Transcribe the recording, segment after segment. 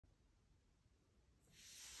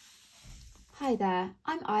Hi there,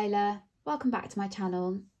 I'm Isla. Welcome back to my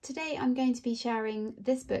channel. Today I'm going to be sharing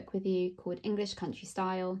this book with you called English Country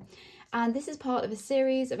Style, and this is part of a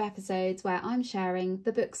series of episodes where I'm sharing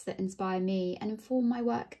the books that inspire me and inform my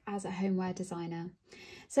work as a homeware designer.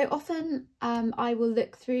 So often I will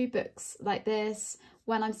look through books like this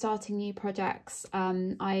when I'm starting new projects.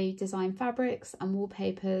 I design fabrics and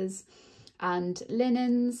wallpapers and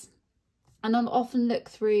linens, and I'll often look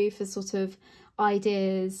through for sort of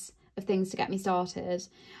ideas of things to get me started.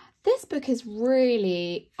 This book is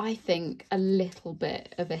really, I think, a little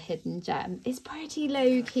bit of a hidden gem. It's pretty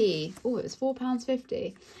low key. Oh, it was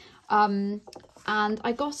 £4.50. And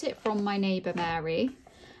I got it from my neighbour Mary.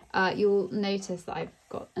 You'll notice that I've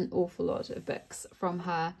got an awful lot of books from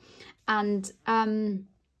her. And the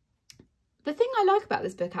thing I like about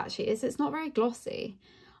this book actually is it's not very glossy.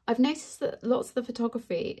 I've noticed that lots of the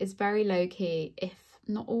photography is very low key, if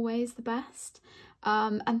not always the best.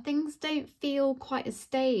 And things don't feel quite as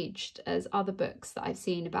staged as other books that I've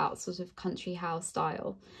seen about sort of country house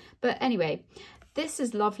style. But anyway, this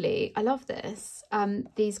is lovely. I love this.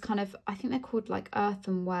 These kind of, I think they're called like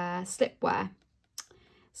earthenware, slipware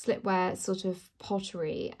sort of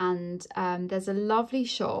pottery. And there's a lovely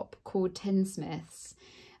shop called Tinsmiths.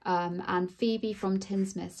 And Phoebe from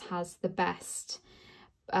Tinsmiths has the best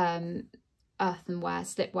earthenware,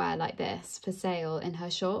 slipware like this for sale in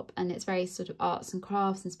her shop, and it's very sort of arts and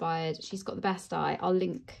crafts inspired. She's got the best eye. I'll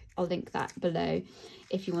link that below.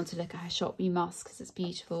 If you want to look at her shop, you must, because it's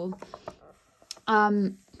beautiful.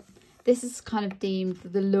 This is kind of deemed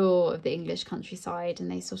the lure of the English countryside,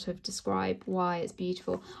 and they sort of describe why it's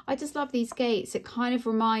beautiful. I just love these gates. It kind of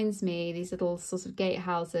reminds me, these little sort of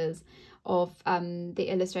gatehouses, of the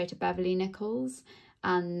illustrator Beverly Nichols.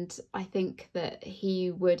 And I think that he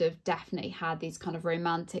would have definitely had these kind of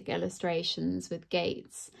romantic illustrations with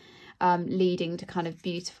gates leading to kind of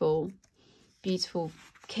beautiful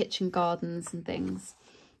kitchen gardens and things.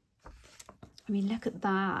 I mean, look at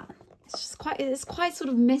that. It's quite sort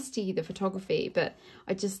of misty, the photography, but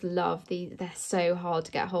I just love these. They're so hard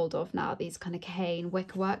to get hold of now, these kind of cane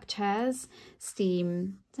wickerwork chairs.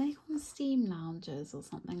 Do they call them steam loungers or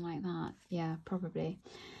something like that? Yeah, probably.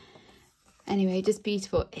 Anyway, just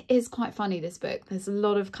beautiful. It is quite funny, this book. There's a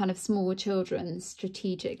lot of kind of small children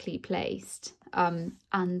strategically placed, and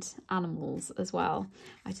animals as well.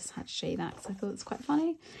 I just had to show you that because I thought it was quite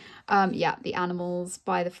funny. Yeah, the animals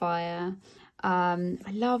by the fire. I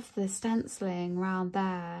love the stenciling around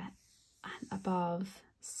there and above.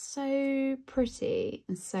 So pretty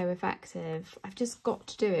and so effective. I've just got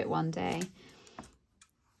to do it one day.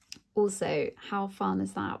 Also, how fun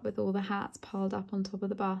is that with all the hats piled up on top of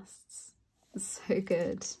the busts? So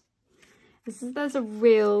good. There's a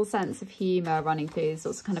real sense of humour running through these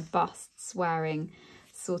sorts of kind of busts wearing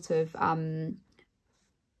sort of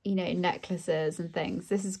you know, necklaces and things.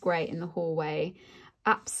 This is great in the hallway.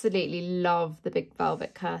 Absolutely love the big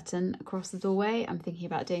velvet curtain across the doorway. I'm thinking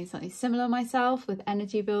about doing something similar myself with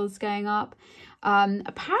energy bills going up.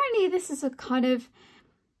 Apparently this is a kind of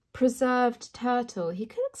preserved turtle. He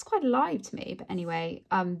looks quite alive to me, but anyway,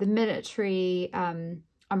 the military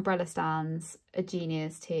umbrella stands are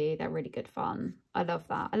genius too. They're really good fun. I love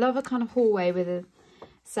that. I love a kind of hallway with a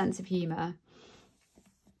sense of humour.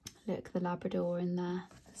 Look, the Labrador in there.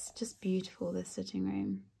 It's just beautiful, this sitting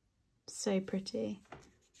room. So pretty.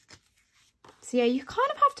 So yeah, you kind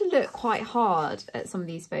of have to look quite hard at some of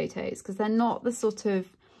these photos because they're not the sort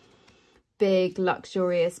of big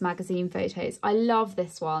luxurious magazine photos. I love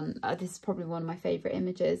this one. This is probably one of my favourite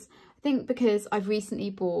images. I think because I've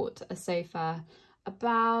recently bought a sofa I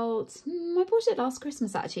bought it last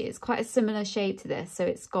Christmas actually. It's quite a similar shape to this, so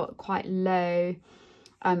it's got quite low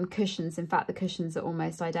cushions. In fact, the cushions are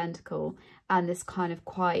almost identical, and this kind of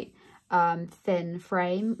quite thin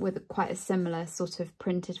frame with quite a similar sort of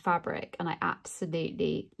printed fabric, and I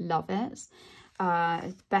absolutely love it.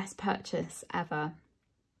 Best purchase ever.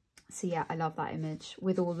 So yeah, I love that image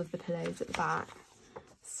with all of the pillows at the back.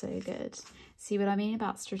 So good. See what I mean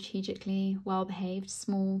about strategically well-behaved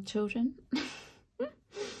small children?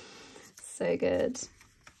 So good.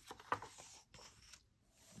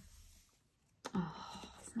 Oh,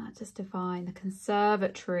 isn't that just divine? The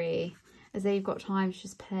conservatory, as they've got time to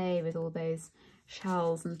just play with all those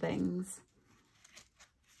shells and things.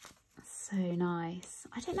 So nice.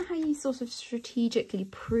 I don't know how you sort of strategically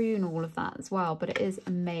prune all of that as well, but it is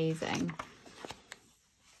amazing.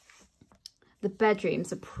 The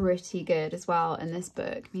bedrooms are pretty good as well in this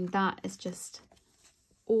book. I mean, that is just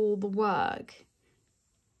all the work.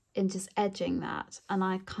 in just edging that, and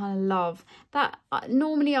I kind of love that.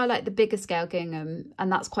 Normally I like the bigger scale gingham,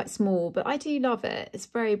 and that's quite small, but I do love it. It's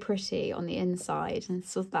very pretty on the inside, and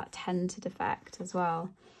sort of that tented effect as well.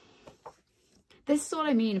 This is what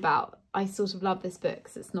I mean about, I sort of love this book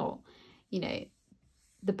because it's not, you know,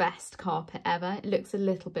 the best carpet ever. It looks a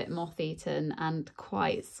little bit moth-eaten and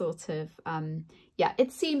quite sort of yeah,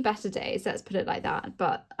 it's seen better days, let's put it like that,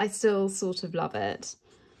 but I still sort of love it.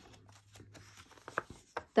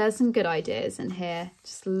 There's some good ideas in here.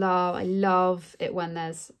 I love it when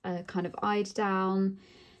there's a kind of eyed down,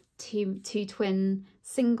 two twin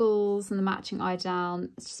singles and the matching eyed down.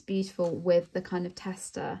 It's just beautiful with the kind of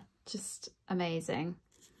tester. Just amazing.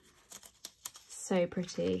 So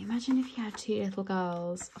pretty. Imagine if you had two little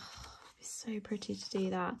girls. Oh, it'd be so pretty to do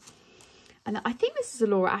that. And I think this is a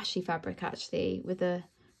Laura Ashley fabric actually, with a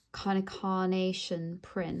kind of carnation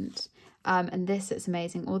print. And this is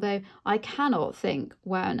amazing, although I cannot think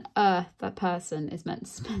where on earth that person is meant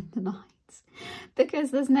to spend the night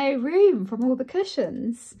because there's no room from all the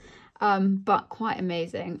cushions, but quite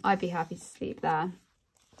amazing. I'd be happy to sleep there.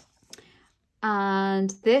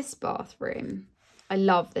 And this bathroom, I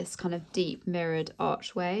love this kind of deep mirrored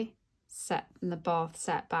archway set in the bath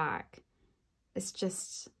set back. It's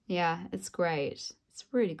just, yeah, it's great. It's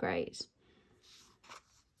really great.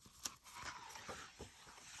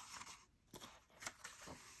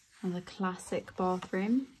 And the classic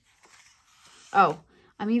bathroom. Oh,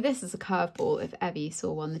 I mean, this is a curveball if ever you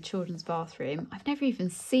saw one, the children's bathroom. I've never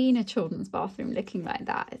even seen a children's bathroom looking like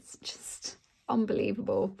that. It's just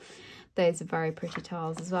unbelievable. Those are very pretty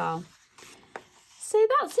tiles as well. So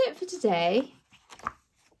that's it for today.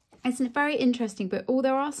 It's a very interesting book. Oh,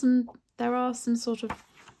 there are some sort of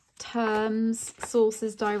terms,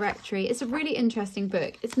 sources, directory. It's a really interesting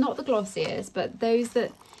book. It's not the glossiest, but those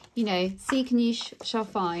that, you know, seek and you shall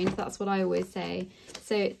find. That's what I always say.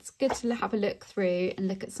 So it's good to have a look through and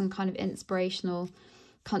look at some kind of inspirational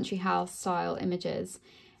country house style images.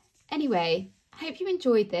 Anyway, I hope you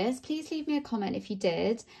enjoyed this. Please leave me a comment if you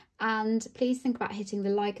did. And please think about hitting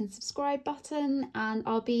the like and subscribe button. And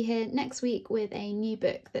I'll be here next week with a new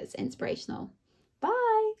book that's inspirational.